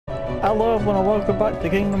Hello everyone and welcome back to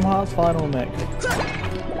Kingdom Hearts Final Mix.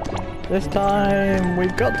 This time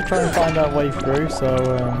we've got to try and find our way through, so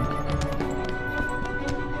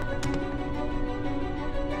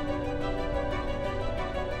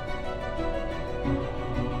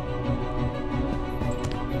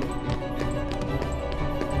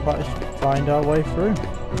let's find our way through.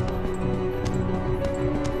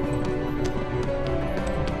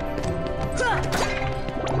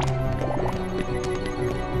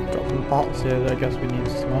 Parts here that I guess we need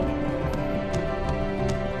to smash.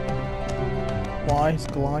 Why is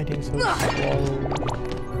gliding so slow?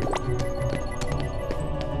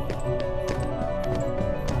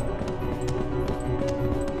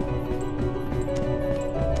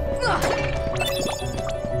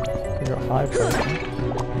 We got 5 potions.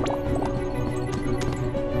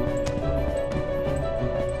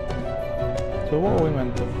 So what are we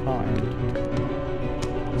meant to find?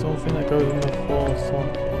 Something that goes in the 4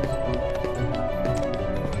 sockets.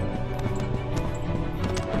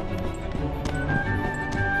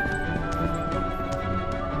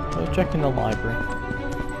 Checking the library.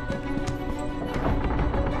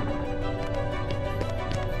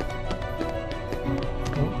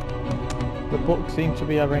 Oh. The books seem to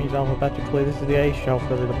be arranged alphabetically. This is the A shelf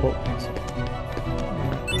where the book is.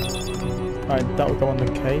 Alright, that will go on the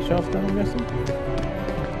K shelf then, I'm guessing.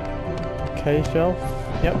 K shelf.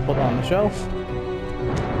 Yep, put that on the shelf.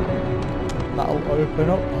 That'll open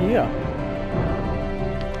up here.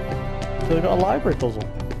 So we've got a library puzzle.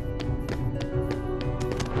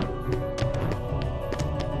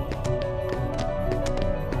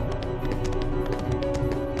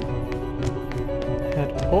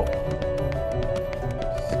 Up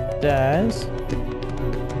stairs,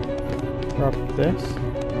 grab this,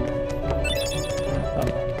 that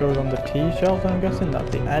goes on the T shelf I'm guessing, that's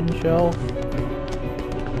the N shelf.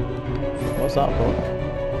 What's that book?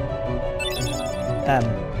 M.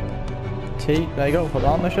 T, there you go, put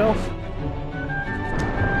that on the shelf.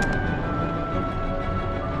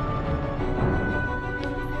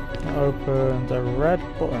 That opens a red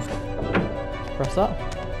button, press that.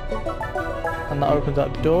 And that opens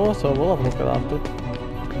that door, so we'll have a look at that after.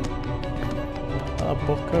 That a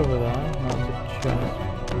book over there? No, it's a chest.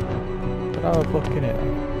 Could I have a book in it?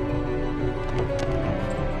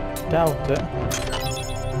 Doubt it.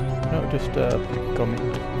 No, just gummy.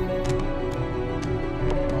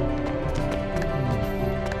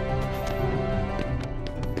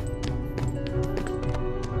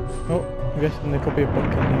 Oh, I'm guessing there could be a book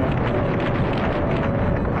in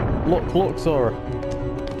here. Look, Sora.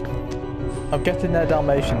 I'm getting their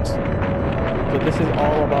Dalmatians, but this is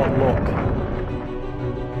all about luck.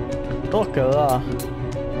 Look at that.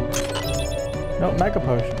 No, Mega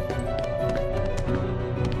Potion.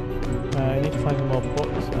 I need to find some more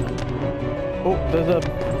books. Oh, there's a...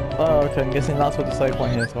 Oh, okay, I'm guessing that's what the save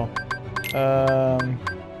point here is for. I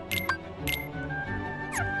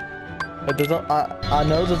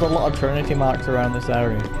know there's a lot of Trinity marks around this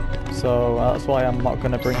area, so that's why I'm not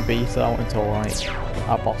going to bring Beast out until, like,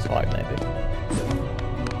 our boss fight, maybe.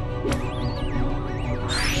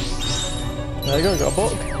 There you go, got a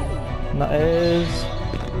book. And that is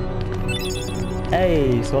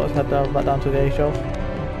A. So let's head back down to the A shelf.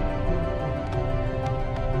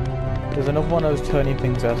 There's another one of those turning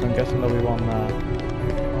things there, so I'm guessing there'll be one there.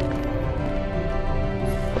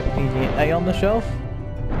 Putting the A on the shelf.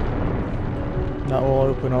 That will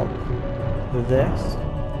open up this.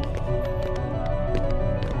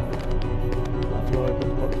 That's what I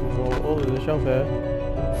opened the box before. Oh, there's a shelf here.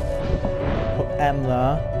 Put M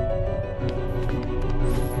there.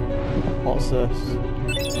 What's this?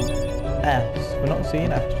 S. We're not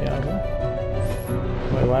seeing S yet, are we?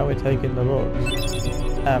 Wait, why are we taking the books?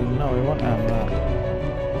 M. No, we want M there.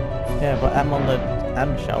 Yeah, but M on the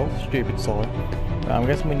M shelf. Stupid Sora. Right, I'm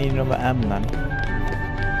guessing we need another M then.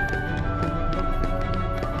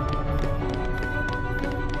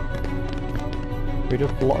 We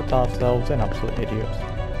just locked ourselves in, absolute idiots.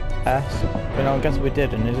 S. But no, I guess we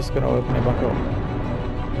did, and is this going to open it back up?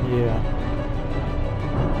 Yeah.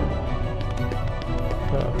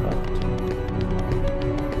 Perfect.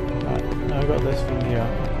 Right, now I've got this thing here.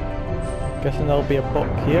 Guessing there'll be a book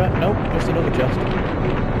here. Nope, just another chest.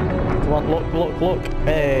 Come on, look.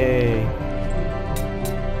 Hey!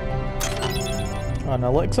 An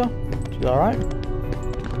elixir. She's alright.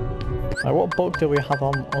 Right, what book do we have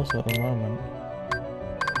on us at the moment?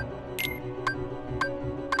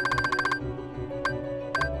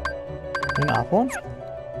 We don't have one?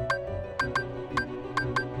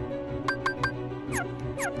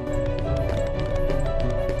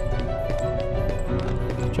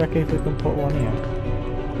 Check if we can put one here.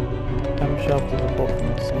 I'm shelf to the book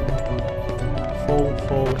missing.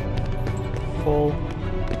 full.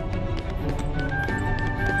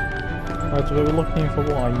 Right, so we were looking for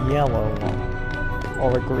what, a yellow one?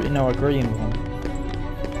 Or a green, no, a green one.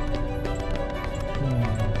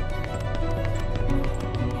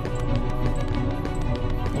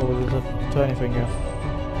 Oh, there's a tiny finger.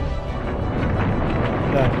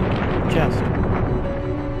 There, chest.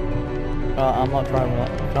 I'm not trying with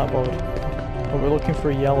that, can't bother. But we're looking for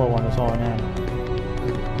a yellow one as well now.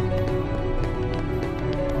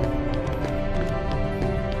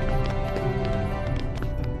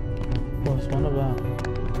 What's one of that?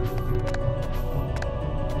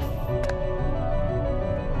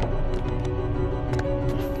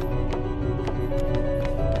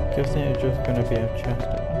 Guessing it's just gonna be a chest.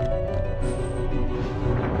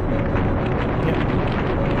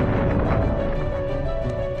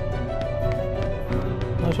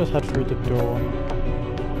 Let's just head through the door.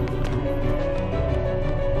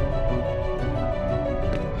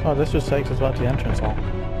 Oh, this just takes us back to the entrance hall.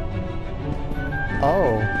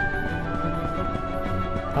 Oh.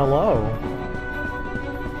 Hello.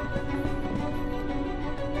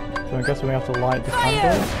 So I guess we have to light the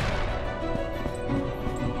candles.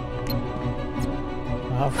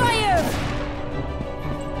 Fire!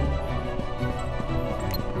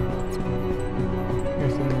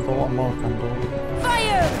 There's a lot more candles.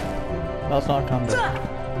 Fire! That's not a candle.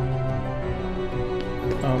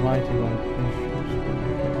 Oh, mighty one.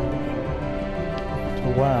 To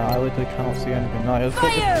where? I literally cannot see anything. No, let's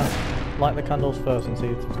light the candles first and see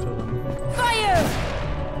if there's still anything. Fire!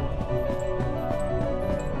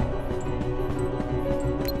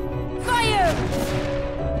 Fire!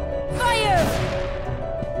 Fire!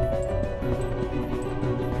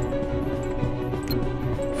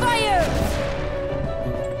 Fire!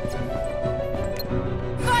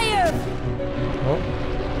 Fire! Oh.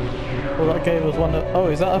 Well, that gave us one of... Oh,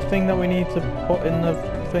 is that a thing that we need to put in the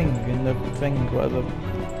thing? Whatever.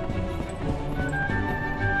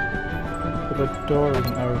 But the door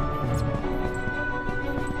isn't open.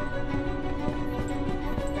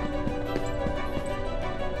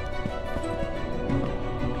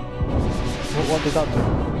 What did that do?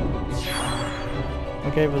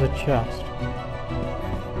 It gave us a chest.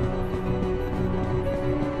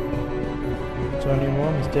 So any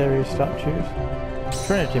more mysterious statues?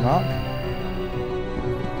 Trinity mark.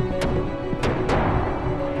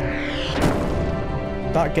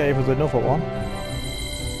 That gave us another one.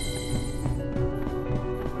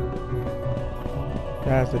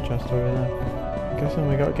 There's the chest over there. Guessing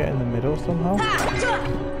we got to get in the middle somehow.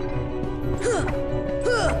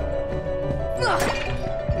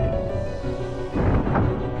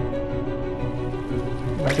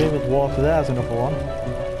 That gave us water. There's another one.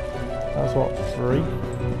 That's what, 3?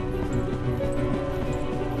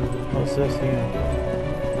 What's this here?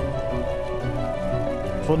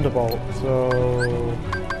 Thunderbolt, so...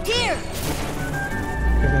 Here! I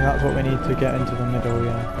think that's what we need to get into the middle,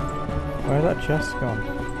 yeah. Where's that chest gone?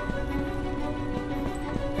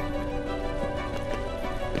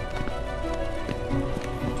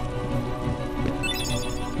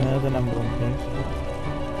 There's an emblem piece.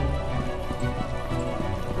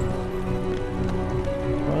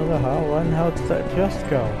 Where the hell? Where the hell did that chest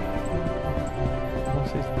go?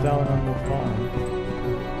 Unless it's down on the farm.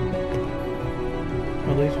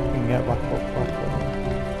 At least we can get back up properly.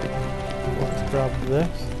 Let's grab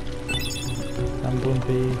this. Emblem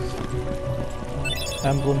piece.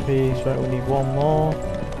 Emblem piece, right, we need one more.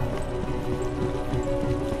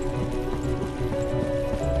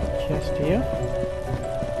 Chest here.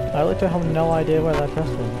 I literally have no idea where that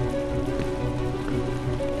chest went.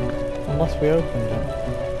 Unless we opened it.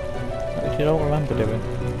 Which I don't remember doing.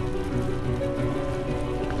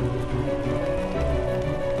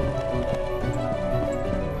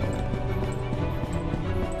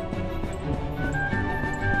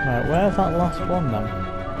 Right, where's that last one then?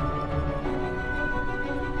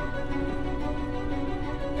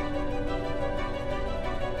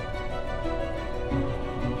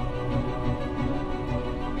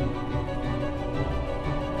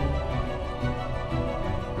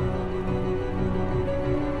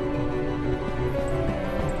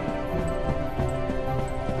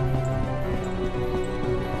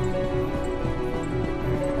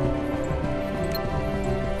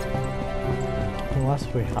 Unless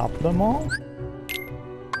we have them all?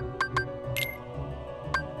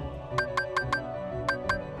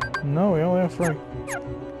 No, we only have 3.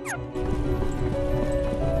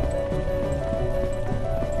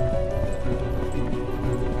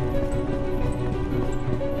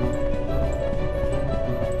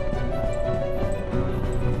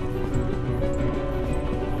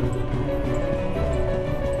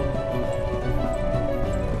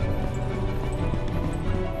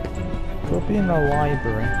 Should be in the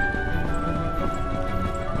library.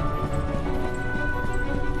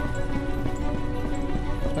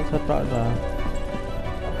 Let's head back there.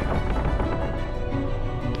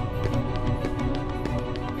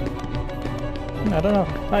 I don't know.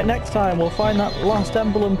 Right, next time we'll find that last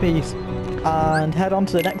emblem piece and head on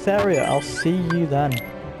to the next area. I'll see you then.